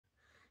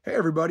Hey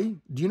everybody,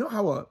 do you know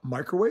how a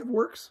microwave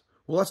works?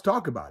 Well, let's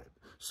talk about it.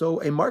 So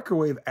a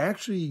microwave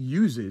actually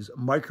uses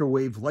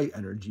microwave light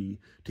energy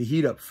to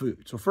heat up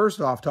food. So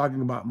first off, talking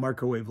about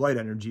microwave light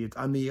energy, it's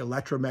on the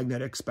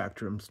electromagnetic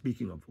spectrum.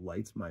 Speaking of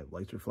lights, my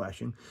lights are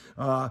flashing.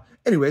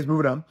 Anyways,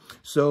 moving on.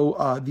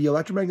 So the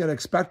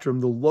electromagnetic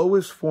spectrum, the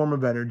lowest form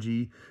of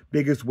energy,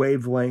 biggest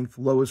wavelength,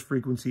 lowest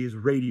frequency is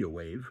radio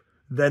wave,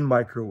 then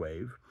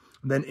microwave,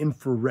 then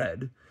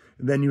infrared,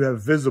 then you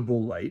have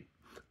visible light.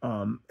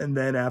 And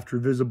then after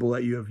visible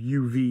light, you have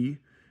UV,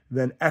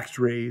 then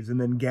X-rays, and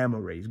then gamma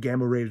rays.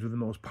 Gamma rays are the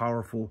most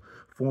powerful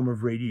form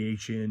of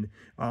radiation.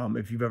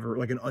 If you've ever,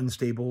 like an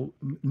unstable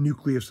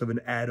nucleus of an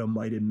atom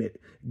might emit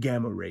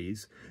gamma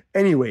rays.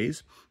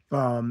 Anyways,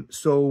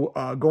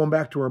 going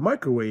back to our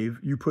microwave,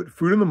 you put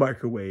food in the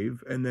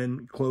microwave and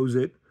then close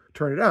it,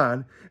 turn it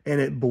on,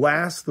 and it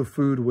blasts the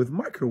food with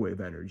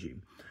microwave energy.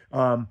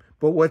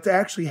 But what's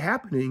actually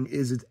happening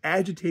is it's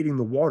agitating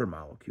the water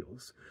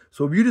molecules.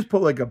 So if you just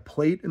put like a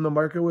plate in the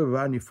microwave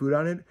without any food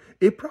on it,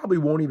 it probably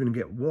won't even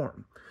get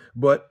warm.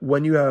 But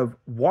when you have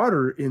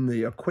water in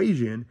the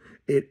equation,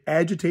 it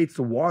agitates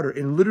the water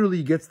and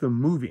literally gets them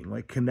moving,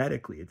 like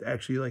kinetically. It's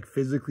actually like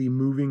physically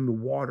moving the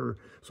water.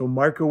 So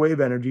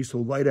microwave energy, so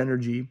light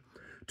energy,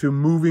 to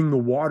moving the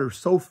water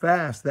so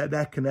fast that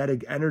that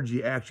kinetic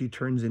energy actually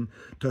turns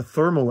into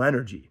thermal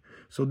energy.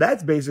 So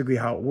that's basically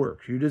how it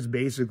works. You're just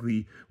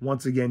basically,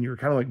 once again, you're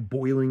kind of like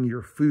boiling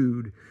your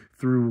food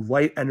through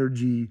light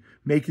energy,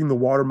 making the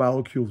water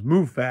molecules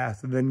move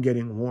fast and then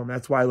getting warm.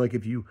 That's why, like,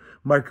 if you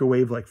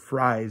microwave like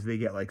fries, they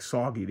get like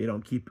soggy. They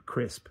don't keep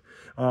crisp.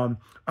 On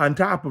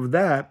top of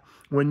that,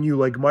 when you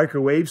like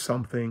microwave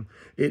something,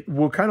 it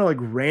will kind of like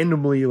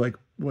randomly like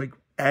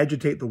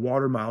agitate the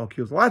water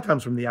molecules. A lot of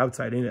times from the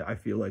outside in it, I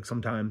feel like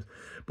sometimes.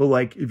 But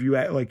like if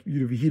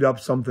you heat up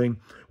something,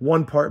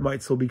 one part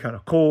might still be kind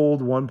of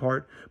cold, one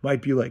part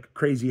might be like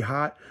crazy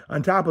hot.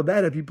 On top of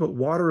that, if you put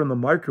water in the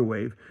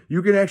microwave,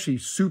 you can actually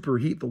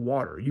superheat the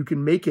water. You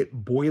can make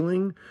it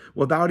boiling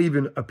without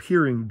even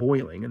appearing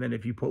boiling. And then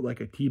if you put like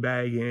a tea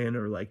bag in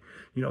or like,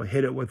 you know,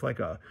 hit it with like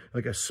a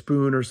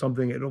spoon or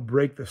something, it'll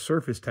break the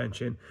surface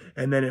tension.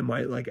 And then it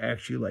might like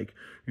actually like,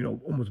 you know,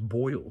 almost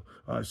boil,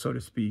 so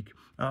to speak.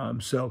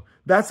 So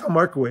that's how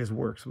microwaves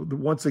works.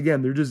 Once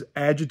again, they're just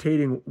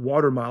agitating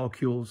water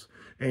molecules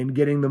and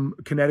getting them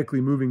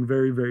kinetically moving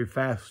very, very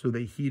fast so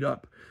they heat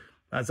up.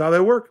 That's how they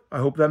work. I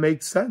hope that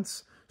makes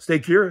sense. Stay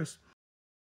curious.